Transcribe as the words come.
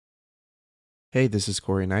Hey, this is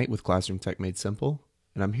Corey Knight with Classroom Tech Made Simple,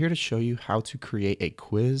 and I'm here to show you how to create a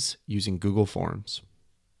quiz using Google Forms.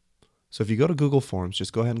 So if you go to Google Forms,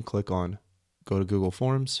 just go ahead and click on Go to Google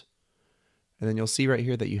Forms, and then you'll see right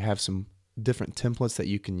here that you have some different templates that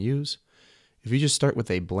you can use. If you just start with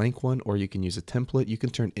a blank one, or you can use a template, you can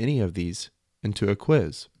turn any of these into a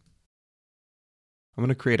quiz. I'm going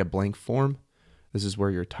to create a blank form. This is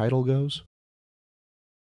where your title goes,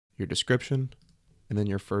 your description, and then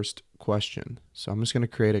your first question. So I'm just going to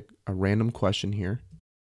create a random question here.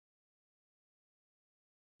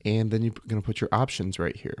 And then you're going to put your options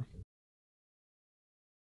right here.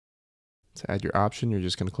 To add your option, you're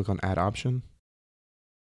just going to click on Add Option.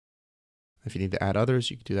 If you need to add others,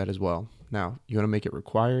 you can do that as well. Now, you want to make it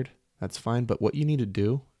required, that's fine, but what you need to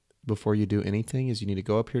do before you do anything is you need to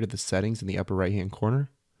go up here to the settings in the upper right-hand corner,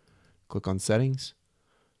 click on Settings,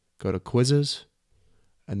 go to Quizzes,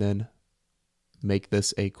 and then make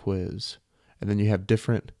this a quiz. And then you have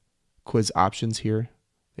different quiz options here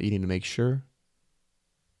that you need to make sure,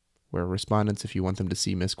 where respondents, if you want them to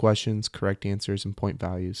see missed questions, correct answers, and point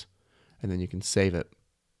values, and then you can save it.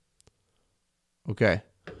 Okay,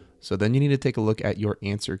 so then you need to take a look at your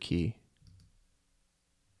answer key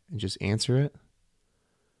and just answer it,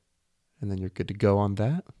 and then you're good to go on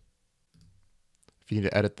that. If you need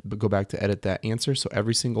to edit, go back to edit that answer. So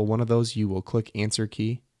every single one of those, you will click answer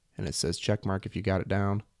key, and it says check mark if you got it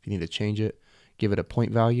down. If you need to change it, give it a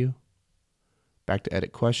point value. Back to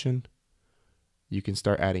edit question. You can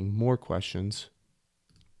start adding more questions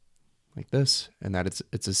like this, and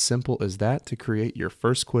it's as simple as that to create your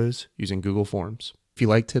first quiz using Google Forms. If you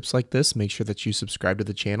like tips like this, make sure that you subscribe to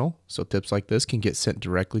the channel so tips like this can get sent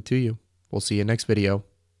directly to you. We'll see you next video.